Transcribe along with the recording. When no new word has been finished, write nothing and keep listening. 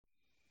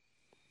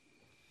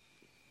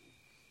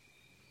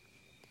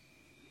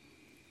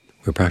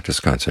We practice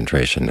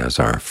concentration as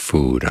our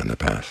food on the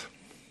path.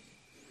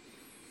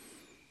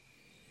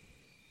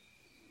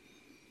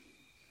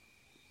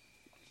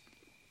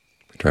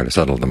 We try to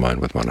settle the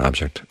mind with one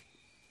object,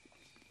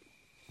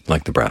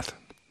 like the breath,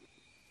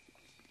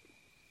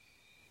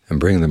 and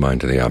bring the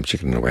mind to the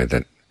object in a way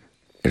that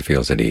it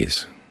feels at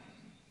ease,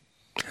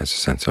 has a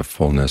sense of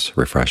fullness,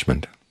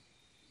 refreshment.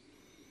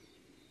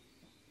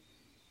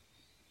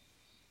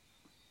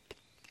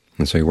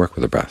 And so you work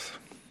with the breath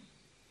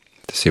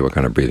to see what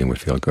kind of breathing would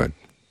feel good.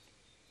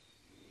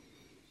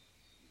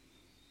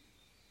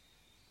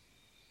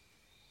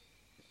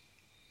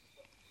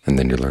 And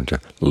then you learn to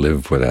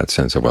live with that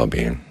sense of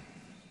well-being.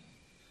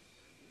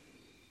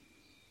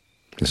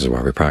 This is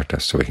why we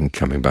practice, so we can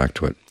coming back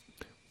to it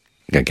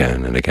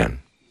again and again,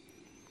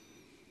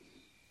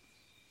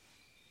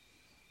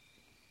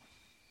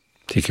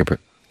 to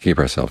keep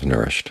ourselves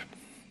nourished,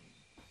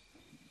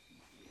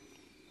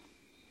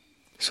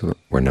 so that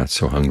we're not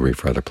so hungry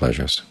for other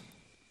pleasures.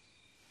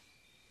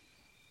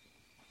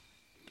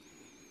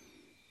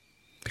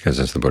 Because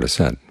as the Buddha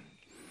said,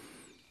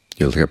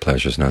 you look at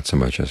pleasures not so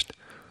much as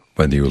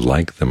whether you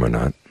like them or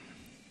not.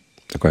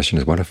 The question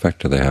is, what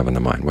effect do they have on the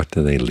mind? What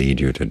do they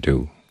lead you to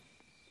do?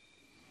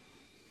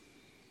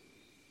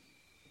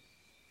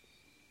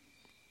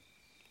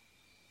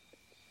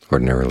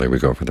 Ordinarily, we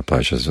go for the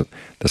pleasures of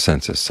the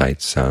senses,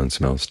 sights, sounds,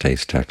 smells,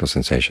 tastes, tactile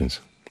sensations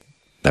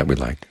that we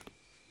like.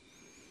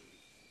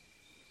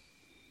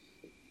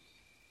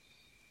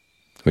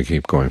 We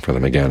keep going for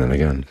them again and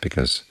again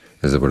because,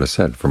 as the Buddha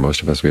said, for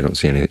most of us we don't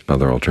see any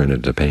other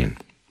alternative to pain.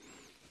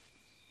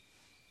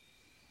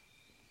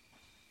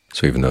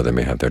 So even though they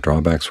may have their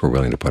drawbacks, we're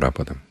willing to put up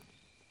with them.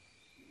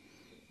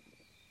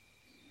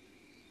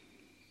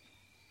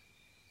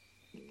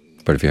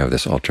 But if you have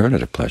this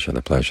alternative pleasure,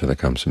 the pleasure that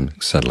comes from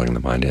settling the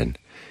mind in,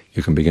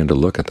 you can begin to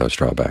look at those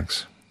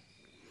drawbacks.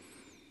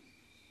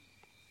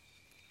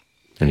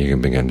 And you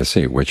can begin to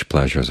see which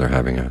pleasures are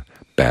having a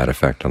bad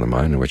effect on the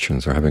mind and which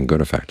ones are having a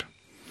good effect.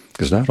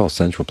 Because not all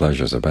sensual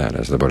pleasures are bad.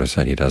 As the Buddha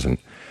said, he doesn't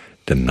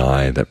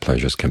deny that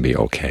pleasures can be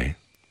okay.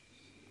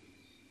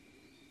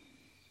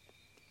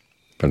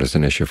 But it's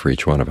an issue for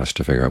each one of us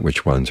to figure out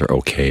which ones are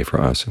okay for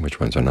us and which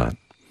ones are not.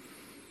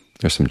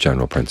 There's some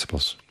general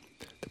principles.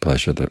 The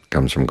pleasure that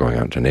comes from going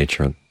out into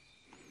nature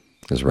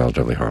is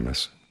relatively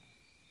harmless.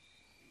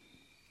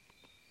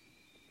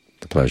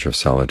 The pleasure of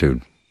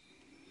solitude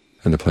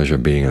and the pleasure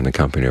of being in the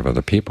company of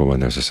other people when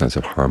there's a sense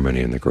of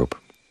harmony in the group.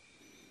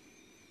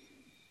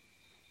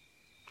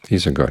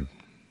 These are good,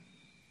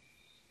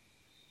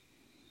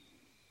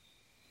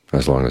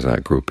 as long as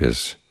that group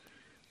is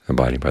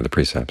abiding by the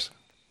precepts.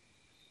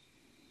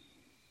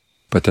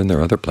 But then there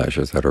are other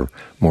pleasures that are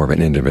more of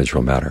an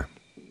individual matter.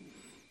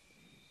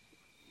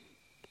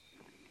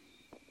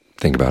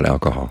 Think about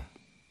alcohol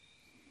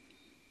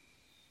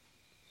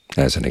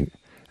as an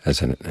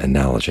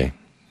analogy.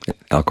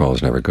 Alcohol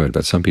is never good,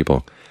 but some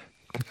people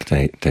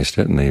taste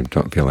it and they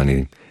don't feel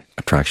any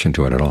attraction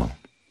to it at all.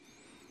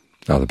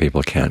 Other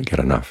people can't get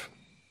enough.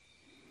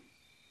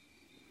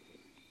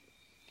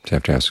 So you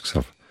have to ask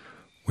yourself,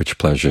 which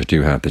pleasures do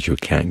you have that you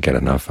can't get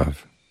enough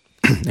of?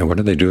 And what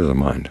do they do to the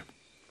mind?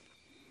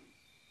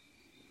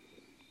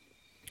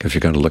 Because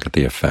you've got to look at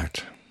the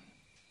effect.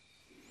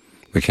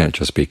 We can't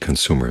just be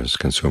consumers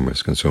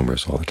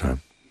all the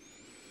time.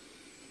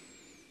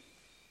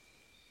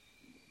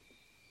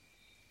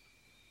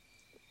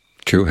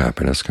 True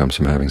happiness comes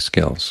from having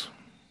skills,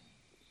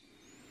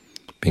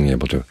 being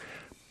able to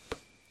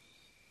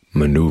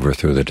maneuver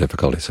through the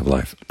difficulties of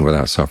life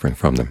without suffering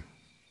from them.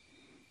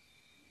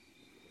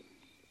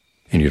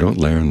 And you don't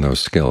learn those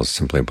skills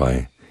simply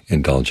by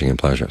indulging in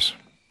pleasures.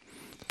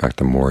 In fact,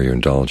 the more you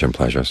indulge in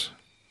pleasures,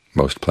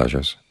 most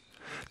pleasures,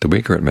 the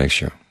weaker it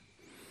makes you.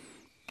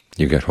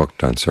 You get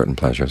hooked on certain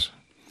pleasures,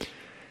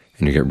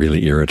 and you get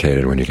really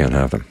irritated when you can't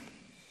have them.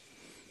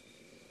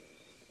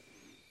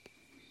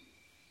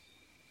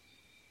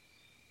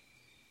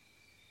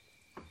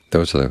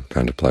 Those are the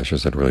kind of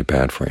pleasures that are really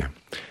bad for you.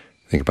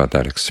 Think about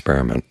that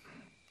experiment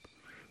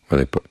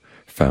where they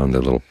found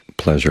the little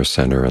pleasure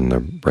center in the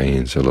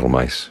brains of little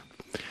mice.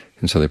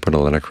 And so they put an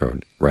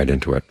electrode right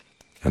into it,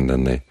 and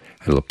then they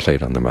had a little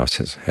plate on the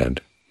mouse's head.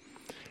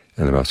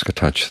 And the mouse could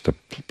touch the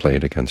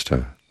plate against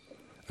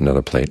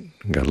another plate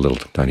and got a little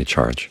tiny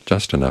charge,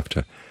 just enough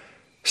to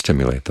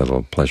stimulate the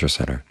little pleasure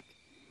center.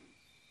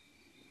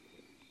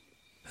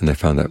 And they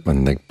found that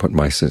when they put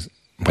mice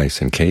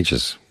in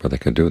cages where they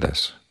could do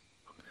this,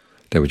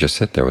 they would just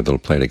sit there with a little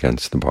plate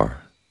against the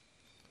bar,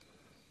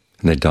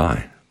 and they'd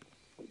die.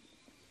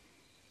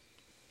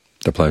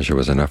 The pleasure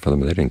was enough for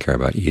them. They didn't care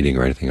about eating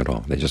or anything at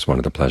all. They just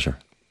wanted the pleasure.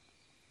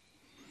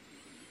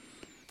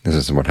 This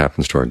is what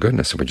happens to our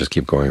goodness if we just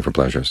keep going for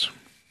pleasures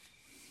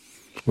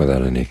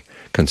without any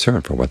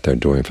concern for what they're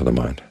doing for the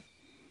mind.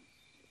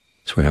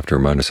 So we have to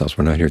remind ourselves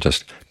we're not here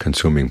just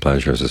consuming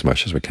pleasures as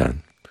much as we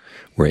can.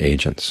 We're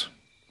agents.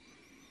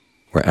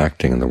 We're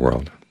acting in the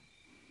world,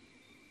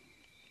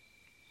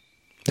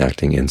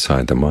 acting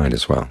inside the mind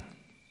as well.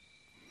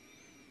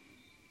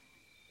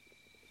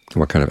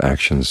 What kind of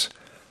actions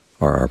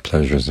are our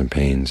pleasures and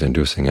pains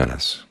inducing in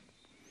us?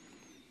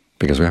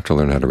 Because we have to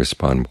learn how to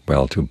respond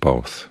well to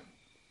both.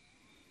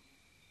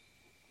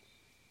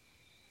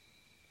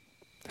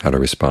 How to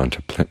respond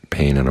to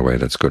pain in a way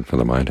that's good for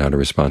the mind, how to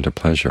respond to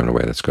pleasure in a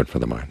way that's good for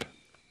the mind.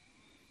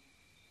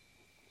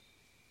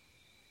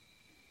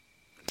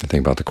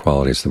 Think about the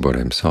qualities the Buddha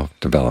himself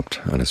developed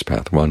on his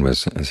path. One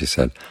was, as he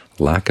said,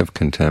 lack of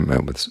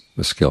contentment with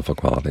skillful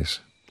qualities.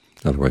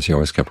 In other words, he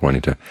always kept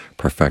wanting to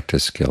perfect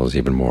his skills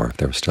even more. If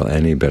there was still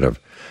any bit of,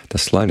 the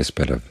slightest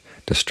bit of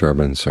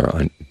disturbance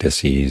or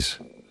dis-ease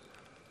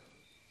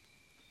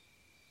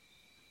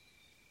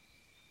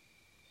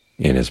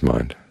in his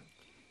mind,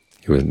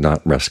 he would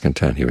not rest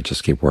content. He would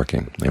just keep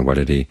working. And what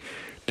did he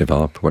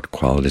develop? What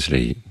qualities did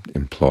he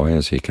employ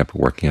as he kept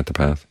working at the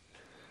path?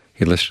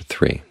 He listed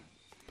 3.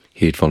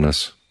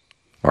 Heedfulness,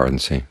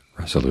 ardency,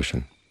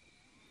 resolution.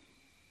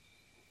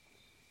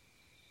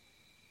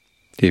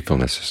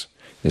 Heedfulness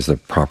is the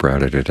proper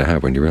attitude to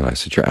have when you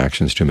realize that your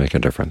actions do make a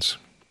difference.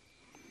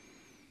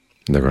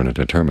 And they're going to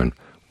determine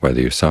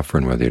whether you suffer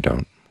and whether you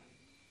don't.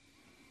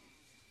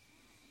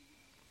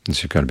 And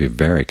so you've got to be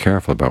very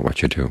careful about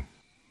what you do.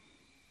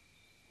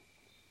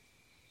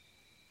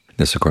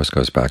 This, of course,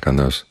 goes back on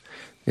those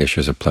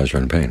issues of pleasure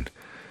and pain.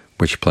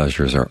 Which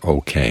pleasures are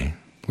okay?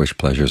 Which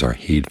pleasures are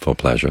heedful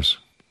pleasures?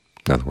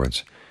 In other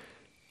words,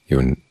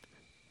 you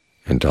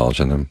indulge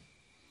in them,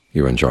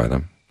 you enjoy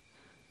them,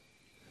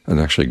 and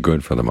they're actually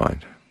good for the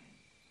mind.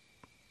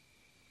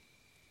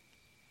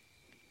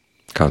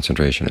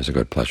 Concentration is a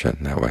good pleasure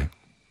in that way.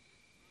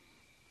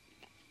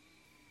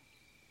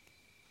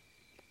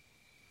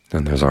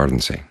 Then there's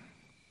ardency.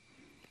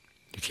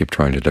 You keep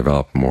trying to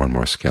develop more and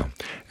more skill.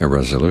 And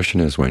resolution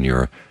is when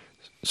you're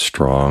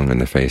strong in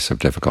the face of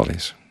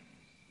difficulties.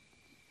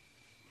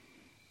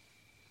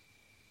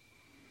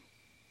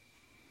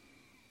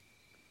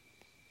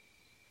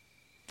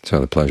 So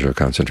the pleasure of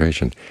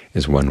concentration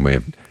is one way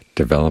of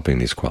developing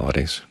these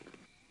qualities.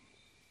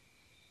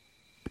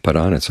 But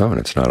on its own,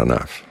 it's not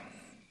enough.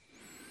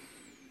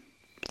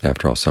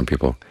 After all, some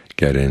people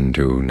get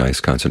into nice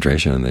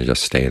concentration and they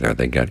just stay there.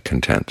 They get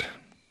content.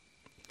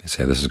 They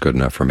say, this is good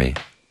enough for me.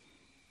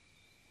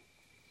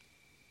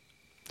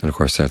 And of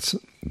course, that's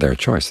their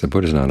choice. The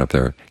Buddha's not up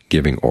there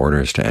giving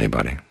orders to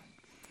anybody.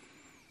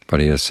 But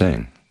he is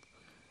saying,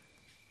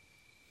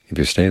 if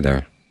you stay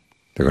there,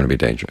 they're going to be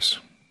dangerous.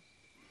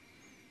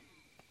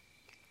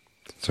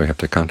 So you have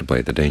to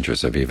contemplate the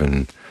dangers of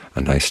even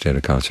a nice state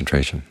of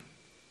concentration.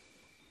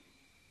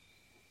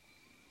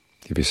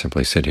 If you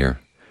simply sit here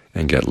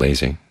and get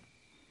lazy,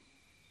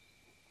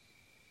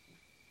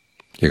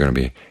 you're going to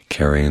be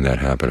carrying that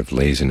habit of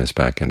laziness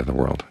back into the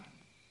world.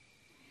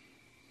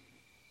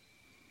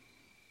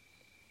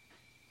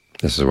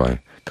 This is why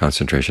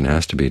concentration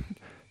has to be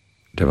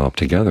developed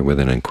together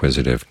with an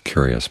inquisitive,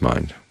 curious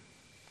mind.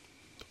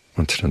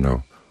 Wants to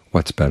know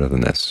what's better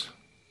than this.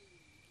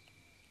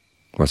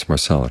 What's more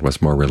solid?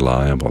 What's more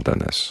reliable than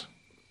this?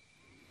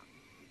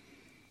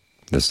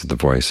 This is the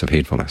voice of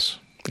heedfulness,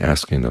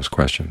 asking those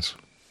questions.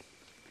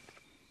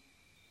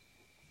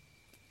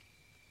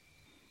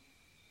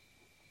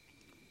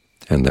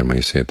 And then when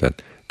you see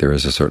that there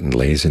is a certain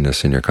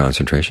laziness in your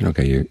concentration,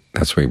 okay,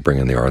 that's where you bring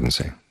in the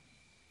ardency.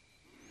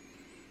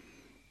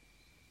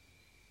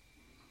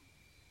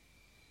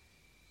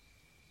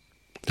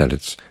 That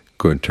it's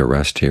good to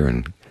rest here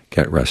and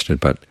get rested,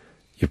 but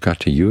you've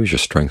got to use your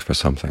strength for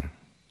something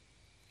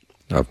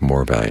of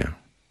more value.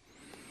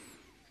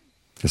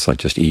 It's like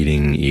just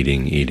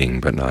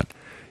eating, but not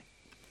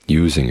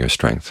using your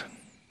strength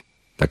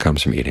that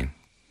comes from eating.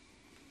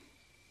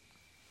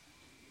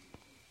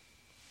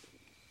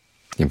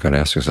 You've got to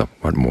ask yourself,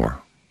 what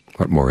more?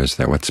 What more is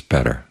there? What's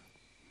better?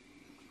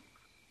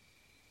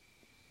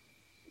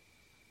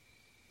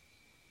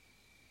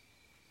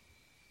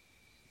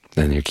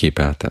 Then you keep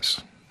at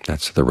this.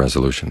 That's the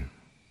resolution.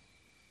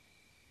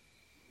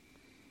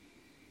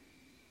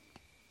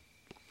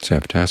 So you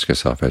have to ask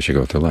yourself as you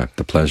go through life,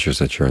 the pleasures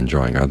that you're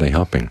enjoying, are they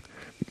helping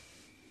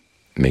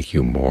make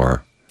you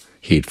more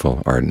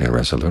heedful, ardent, and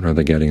resolute, or are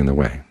they getting in the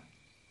way?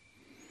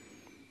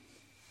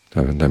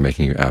 They're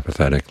making you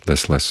apathetic,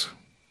 listless,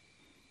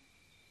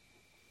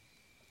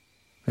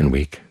 and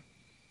weak.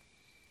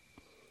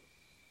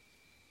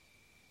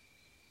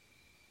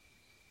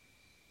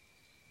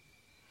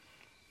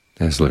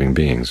 As living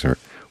beings, we're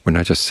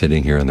not just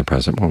sitting here in the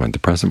present moment. The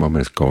present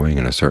moment is going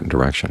in a certain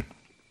direction.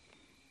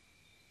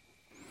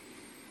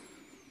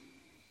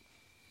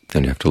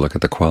 And you have to look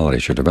at the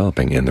qualities you're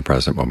developing in the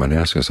present moment and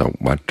ask yourself,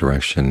 what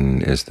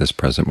direction is this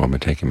present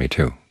moment taking me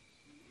to?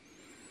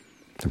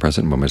 The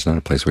present moment is not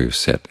a place where you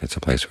sit. It's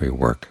a place where you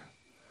work.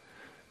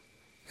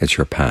 It's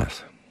your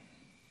path.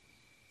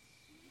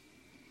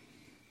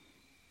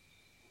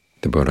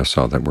 The Buddha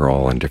saw that we're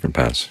all on different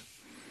paths.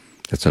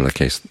 It's not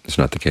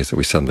the case that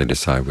we suddenly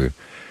decide we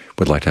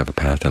would like to have a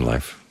path in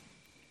life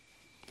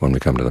when we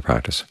come to the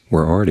practice.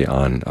 We're already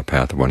on a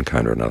path of one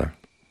kind or another,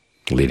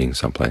 leading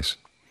someplace.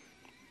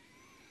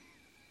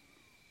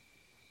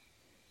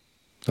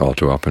 All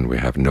too often we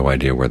have no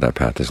idea where that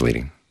path is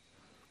leading.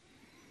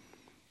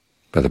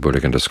 But the Buddha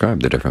can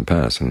describe the different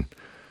paths and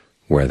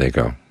where they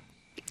go.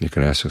 You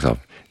can ask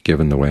yourself,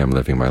 given the way I'm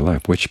living my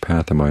life, which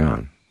path am I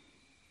on?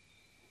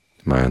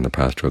 Am I on the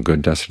path to a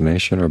good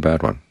destination or a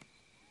bad one?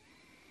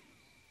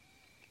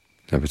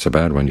 If it's a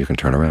bad one, you can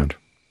turn around,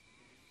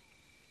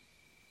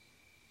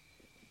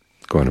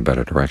 go in a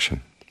better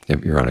direction.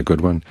 If you're on a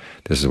good one,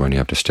 this is when you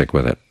have to stick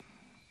with it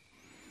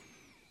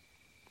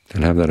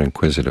and have that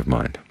inquisitive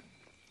mind.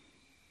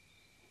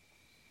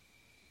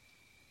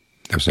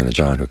 There was an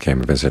Ajahn who came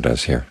to visit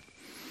us here,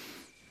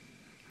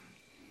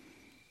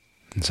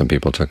 and some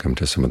people took him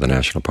to some of the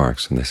national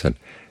parks, and they said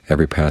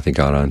every path he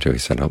got onto, he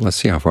said, "Oh, let's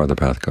see how far the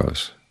path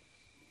goes.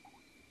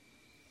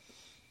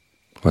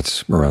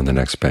 What's around the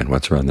next bend?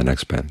 What's around the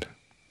next bend?"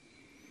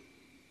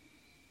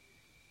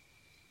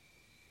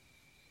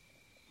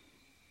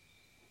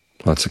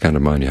 Well, that's the kind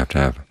of mind you have to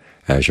have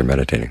as you're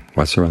meditating.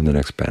 What's around the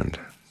next bend?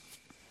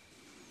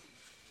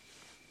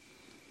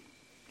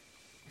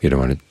 You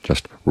don't want to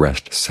just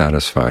rest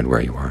satisfied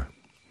where you are,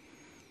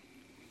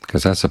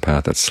 because that's a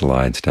path that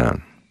slides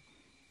down.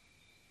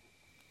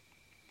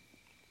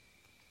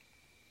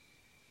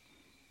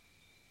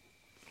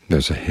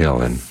 There's a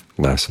hill in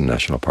Lassen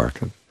National Park.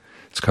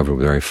 It's covered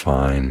with very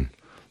fine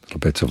little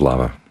bits of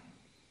lava.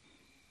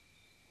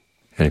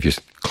 And if you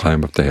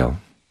climb up the hill,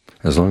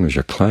 as long as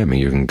you're climbing,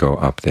 you can go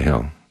up the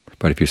hill.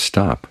 But if you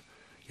stop,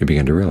 you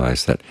begin to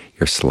realize that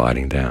you're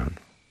sliding down.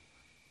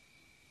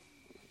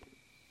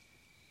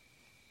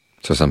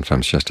 So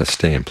sometimes just to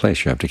stay in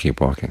place, you have to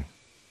keep walking.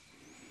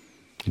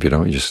 If you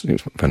don't, you just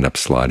end up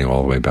sliding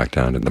all the way back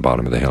down to the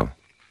bottom of the hill.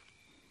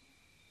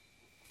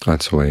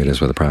 That's the way it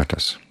is with a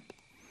practice.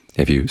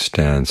 If you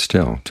stand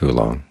still too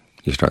long,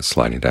 you start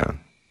sliding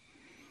down.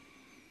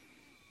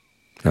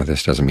 Now,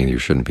 this doesn't mean you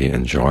shouldn't be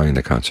enjoying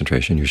the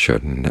concentration. You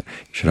shouldn't. You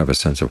should have a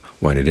sense of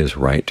when it is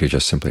right to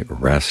just simply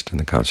rest in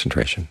the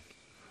concentration.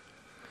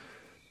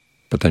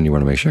 But then you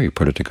want to make sure you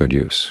put it to good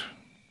use.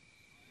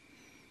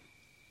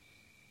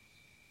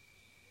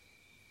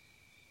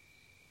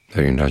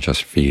 That you're not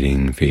just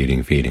feeding,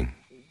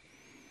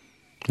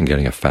 and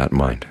getting a fat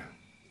mind.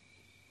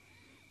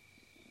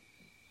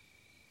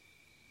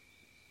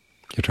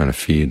 You're trying to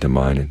feed the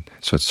mind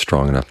so it's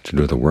strong enough to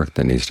do the work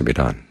that needs to be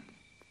done.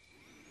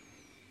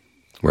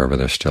 Wherever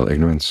there's still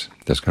ignorance,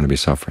 there's going to be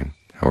suffering,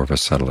 however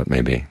subtle it may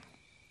be.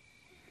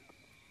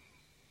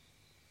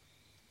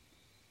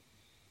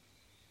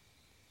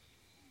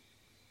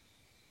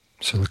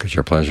 So look at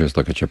your pleasures,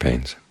 look at your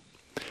pains,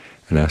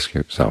 and ask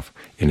yourself,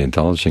 in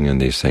indulging in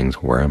these things,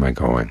 where am I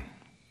going?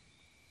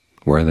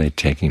 Where are they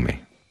taking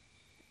me?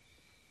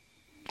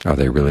 Are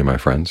they really my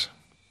friends?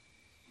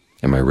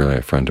 Am I really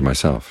a friend to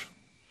myself?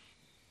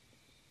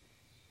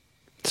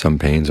 Some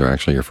pains are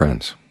actually your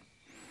friends.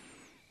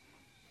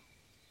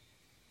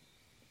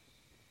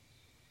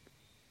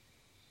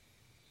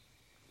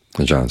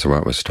 Ajahn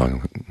Sawat was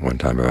talking one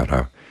time about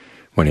how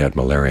when he had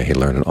malaria, he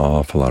learned an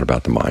awful lot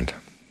about the mind.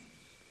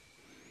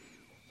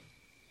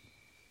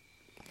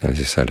 And as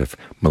he said, if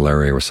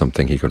malaria was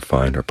something he could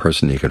find, or a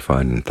person he could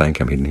find and thank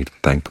him, he'd need to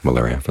thank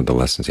malaria for the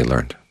lessons he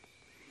learned.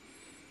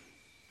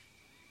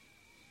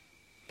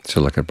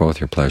 So look at both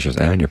your pleasures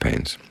and your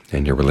pains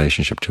and your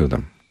relationship to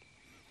them.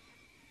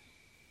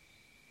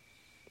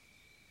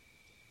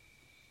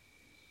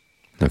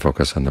 And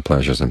focus on the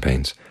pleasures and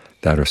pains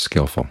that are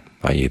skillful,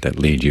 i.e. that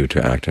lead you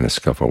to act in a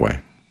skillful way.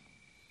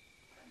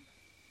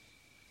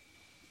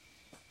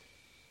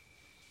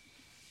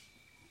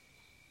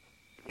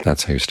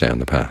 That's how you stay on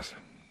the path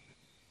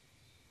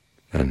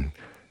and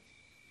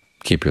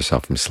keep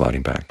yourself from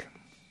sliding back.